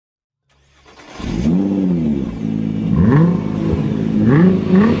What's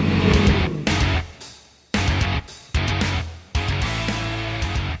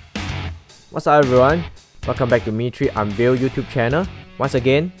up everyone? Welcome back to Mini3 Unveil YouTube channel. Once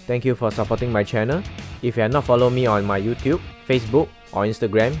again, thank you for supporting my channel. If you have not followed me on my YouTube, Facebook or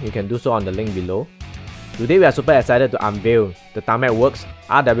Instagram, you can do so on the link below. Today we are super excited to unveil the Tarmacworks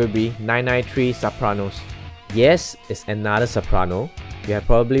RWB 993 Sopranos. Yes, it's another Soprano. You have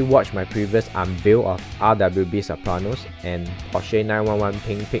probably watched my previous unveil of RWB Sopranos and Porsche 911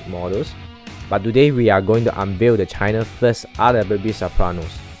 Pink Pig models. But today we are going to unveil the China's first RWB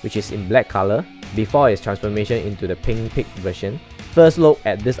Sopranos, which is in black color before its transformation into the Pink Pig version. First look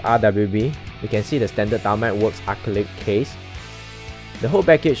at this RWB, we can see the standard Tarmacworks acrylic case. The whole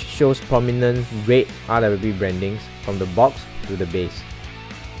package shows prominent red RWB brandings from the box to the base.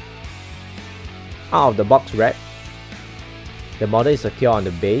 Out of the box wrap, the model is secure on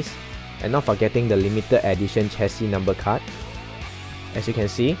the base, and not forgetting the limited edition chassis number card. As you can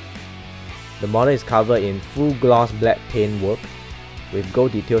see, the model is covered in full gloss black paintwork with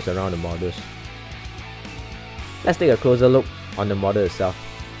gold details around the models. Let's take a closer look on the model itself.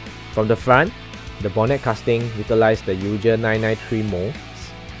 From the front, the bonnet casting utilized the usual 993 molds,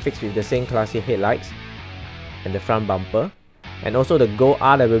 fixed with the same classy headlights and the front bumper, and also the gold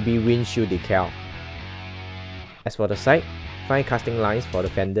RWB windshield decal. As for the side, fine casting lines for the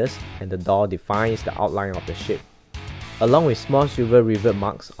fenders and the door defines the outline of the shape, along with small silver rivet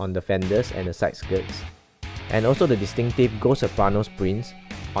marks on the fenders and the side skirts, and also the distinctive gold Sopranos prints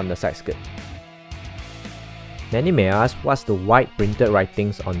on the side skirt. Many may ask what's the white printed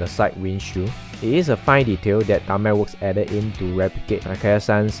writings on the side windshield. It is a fine detail that Tarmacworks added in to replicate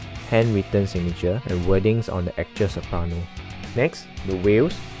Nakaya-san's handwritten signature and wordings on the actual Soprano. Next, the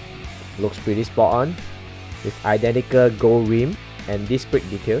wheels looks pretty spot on with identical gold rim and disc brake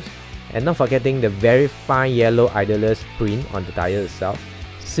details, and not forgetting the very fine yellow Idlers print on the tire itself.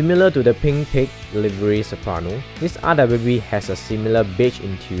 Similar to the Pink Pig livery Soprano, this RWB has a similar beige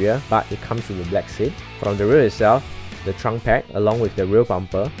interior, but it comes with a black seat. From the rear itself, the trunk pack along with the rear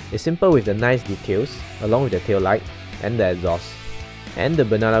bumper is simple with the nice details along with the tail light and the exhaust. And the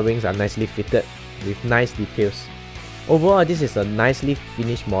banana wings are nicely fitted with nice details. Overall, this is a nicely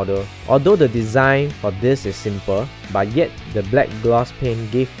finished model. Although the design for this is simple, but yet the black gloss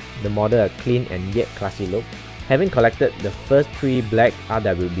paint gives the model a clean and yet classy look. Having collected the first 3 black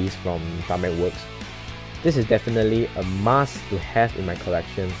RWBs from Tarmacworks, this is definitely a must to have in my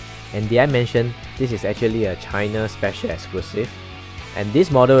collection. And did I mention this is actually a China special exclusive? And this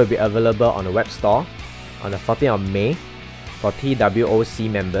model will be available on the web store on the 14th of May for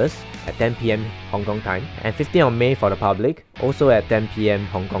TWOC members at 10 PM Hong Kong time, and 15th of May for the public, also at 10 PM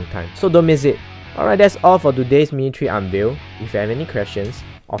Hong Kong time. So don't miss it. Alright, that's all for today's Mini3 Unveil. If you have any questions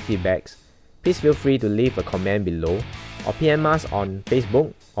or feedbacks, please feel free to leave a comment below or PM us on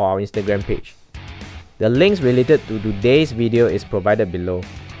Facebook or our Instagram page. The links related to today's video is provided below.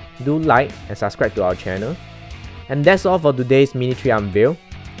 Do like and subscribe to our channel. And that's all for today's Mini3 Unveil.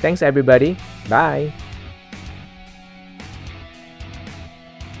 Thanks everybody. Bye.